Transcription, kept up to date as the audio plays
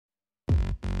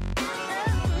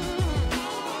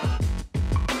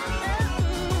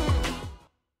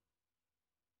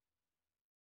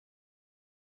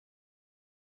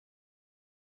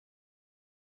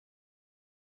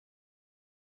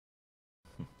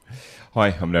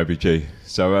Hi, I'm OBG.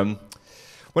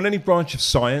 When any branch of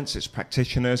science, its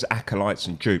practitioners, acolytes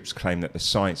and dupes claim that the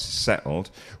science is settled,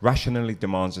 rationally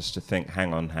demands us to think,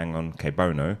 hang on, que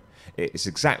bono, it is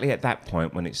exactly at that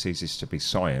point when it ceases to be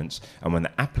science and when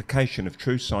the application of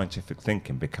true scientific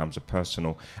thinking becomes a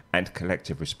personal and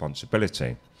collective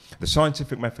responsibility. The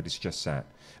scientific method is just that,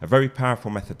 a very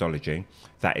powerful methodology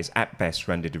that is at best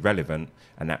rendered irrelevant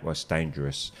and at worst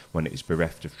dangerous when it is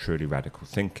bereft of truly radical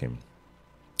thinking.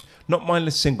 Not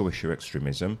mindless single-issue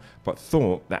extremism, but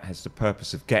thought that has the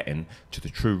purpose of getting to the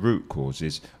true root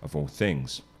causes of all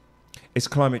things. Is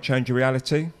climate change a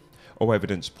reality? All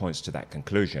evidence points to that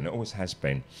conclusion. It always has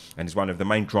been, and is one of the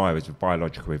main drivers of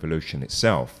biological evolution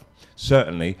itself.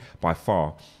 Certainly, by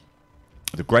far,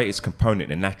 the greatest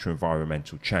component in natural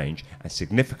environmental change, and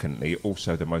significantly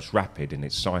also the most rapid in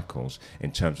its cycles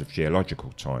in terms of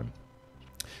geological time.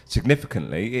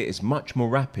 Significantly, it is much more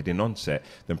rapid in onset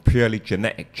than purely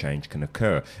genetic change can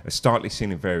occur, as starkly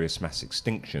seen in various mass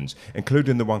extinctions,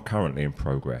 including the one currently in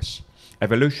progress.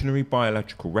 Evolutionary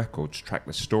biological records track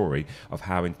the story of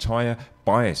how entire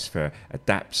biosphere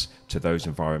adapts to those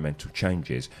environmental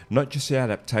changes, not just the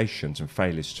adaptations and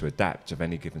failures to adapt of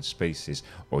any given species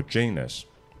or genus.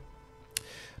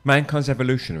 Mankind's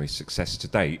evolutionary success to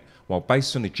date, while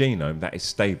based on a genome that is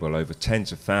stable over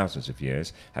tens of thousands of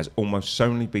years, has almost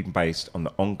solely been based on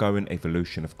the ongoing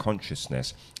evolution of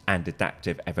consciousness and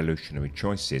adaptive evolutionary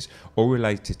choices, all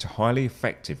related to highly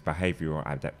effective behavioural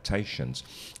adaptations,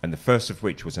 and the first of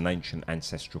which was an ancient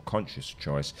ancestral conscious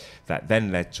choice that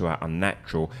then led to our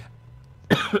unnatural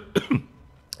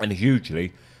and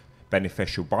hugely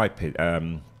beneficial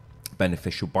bipedalism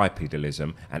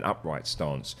and upright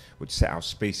stance, which set our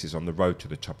species on the road to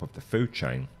the top of the food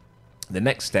chain. The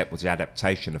next step was the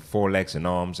adaptation of forelegs and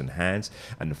arms and hands,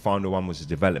 and the final one was the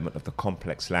development of the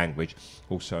complex language,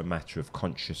 also a matter of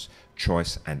conscious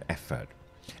choice and effort.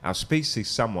 Our species'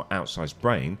 somewhat outsized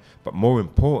brain, but more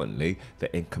importantly,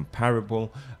 the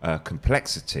incomparable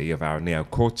complexity of our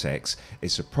neocortex,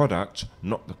 is the product,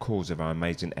 not the cause of our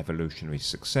amazing evolutionary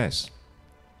success.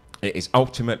 It is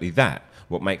ultimately that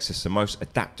what makes us the most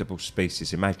adaptable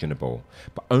species imaginable,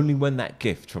 but only when that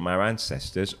gift from our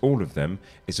ancestors, all of them,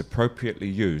 is appropriately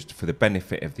used for the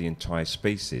benefit of the entire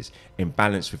species, in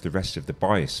balance with the rest of the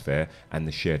biosphere and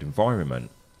the shared environment.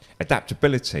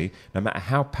 Adaptability, no matter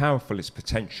how powerful its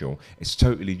potential, is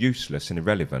totally useless and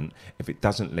irrelevant if it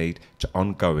doesn't lead to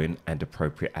ongoing and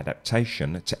appropriate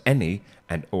adaptation to any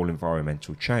and all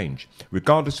environmental change,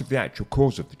 regardless of the actual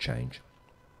cause of the change.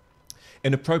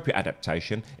 Inappropriate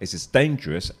adaptation is as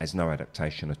dangerous as no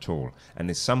adaptation at all, and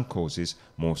in some causes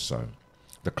more so.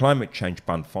 The climate change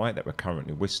bunfight that we're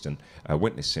currently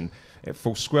witnessing, it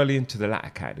falls squarely into the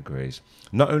latter categories,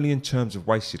 not only in terms of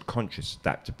wasted conscious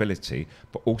adaptability,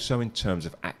 but also in terms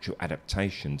of actual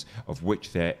adaptations of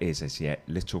which there is as yet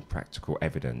little practical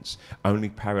evidence, only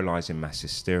paralysing mass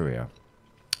hysteria.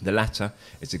 The latter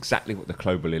is exactly what the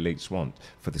global elites want,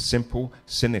 for the simple,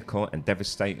 cynical and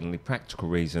devastatingly practical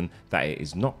reason that it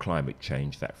is not climate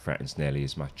change that threatens nearly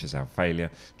as much as our failure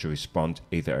to respond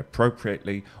either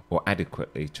appropriately or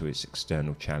adequately to its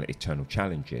eternal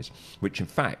challenges, which in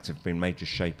fact have been major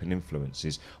shaping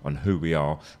influences on who we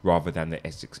are, rather than the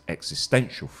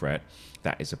existential threat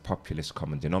that is a populist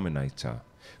common denominator.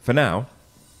 For now,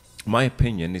 my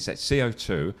opinion is that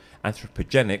CO2,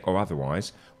 anthropogenic or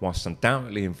otherwise, whilst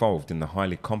undoubtedly involved in the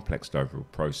highly complex overall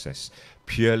process,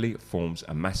 purely forms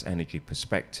a mass energy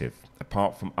perspective,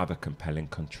 apart from other compelling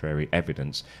contrary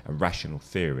evidence and rational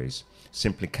theories,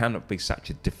 simply cannot be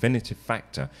such a definitive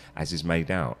factor as is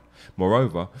made out.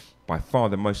 Moreover, by far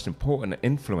the most important and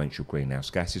influential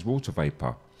greenhouse gas is water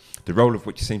vapour, the role of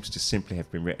which seems to simply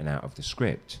have been written out of the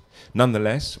script.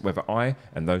 Nonetheless, whether I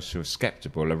and those who are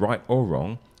sceptical are right or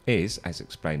wrong is, as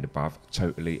explained above,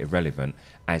 totally irrelevant,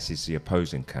 as is the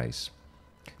opposing case.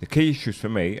 The key issues for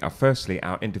me are firstly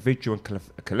our individual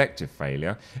and collective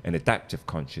failure in adaptive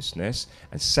consciousness,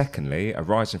 and secondly,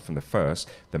 arising from the first,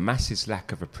 the masses'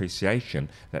 lack of appreciation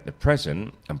that the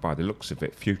present, and by the looks of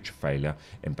it, future failure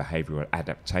in behavioural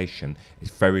adaptation is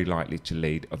very likely to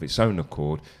lead of its own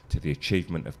accord to the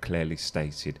achievement of clearly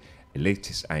stated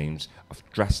elitist aims of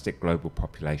drastic global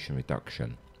population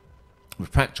reduction.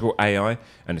 With practical AI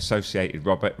and associated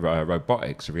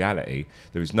robotics a reality,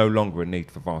 there is no longer a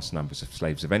need for vast numbers of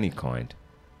slaves of any kind.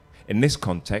 In this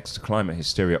context, climate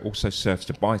hysteria also serves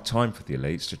to buy time for the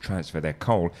elites to transfer their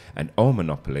coal and oil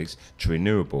monopolies to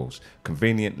renewables,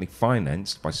 conveniently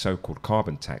financed by so-called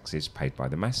carbon taxes paid by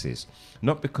the masses.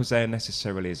 Not because they are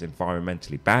necessarily as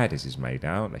environmentally bad as is made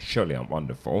out, they surely aren't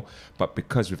wonderful, but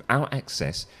because without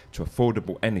access to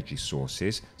affordable energy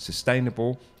sources,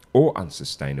 sustainable or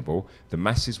unsustainable, the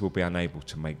masses will be unable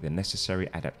to make the necessary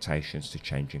adaptations to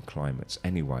changing climates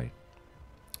anyway.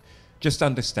 Just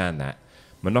understand that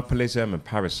monopolism and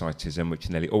parasitism, which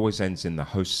nearly always ends in the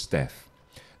host's death.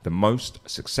 The most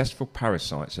successful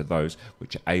parasites are those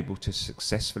which are able to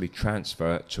successfully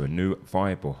transfer to a new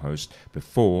viable host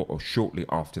before or shortly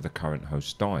after the current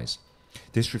host dies.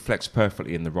 This reflects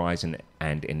perfectly in the rise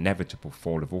and inevitable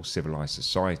fall of all civilized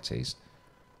societies.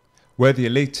 Where the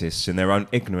elitists, in their own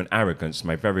ignorant arrogance,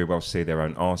 may very well see their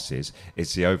own arses,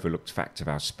 is the overlooked fact of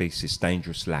our species'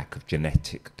 dangerous lack of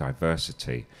genetic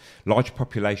diversity. Large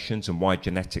populations and wide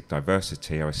genetic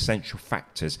diversity are essential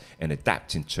factors in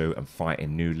adapting to and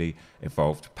fighting newly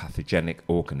evolved pathogenic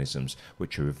organisms,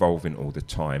 which are evolving all the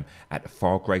time at a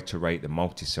far greater rate than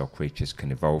multi-cell creatures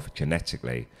can evolve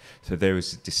genetically. So there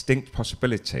is a distinct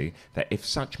possibility that if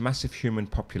such massive human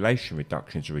population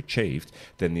reductions are achieved,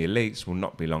 then the elites will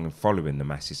not be long in following the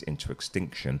masses into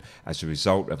extinction as a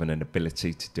result of an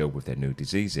inability to deal with their new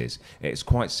diseases. It is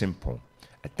quite simple.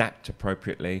 Adapt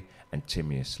appropriately and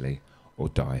timeously, or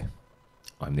die.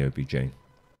 I'm the OBG.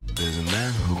 There's a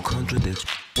man who contradicts.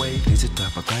 Wait, he's the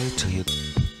type of guy to you.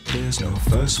 There's no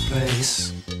first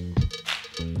place,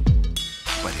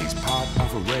 but he's part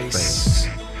of a race.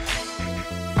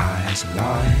 Eyes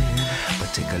lie,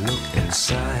 but take a look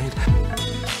inside.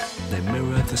 They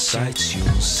mirror the sights you'll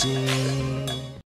see.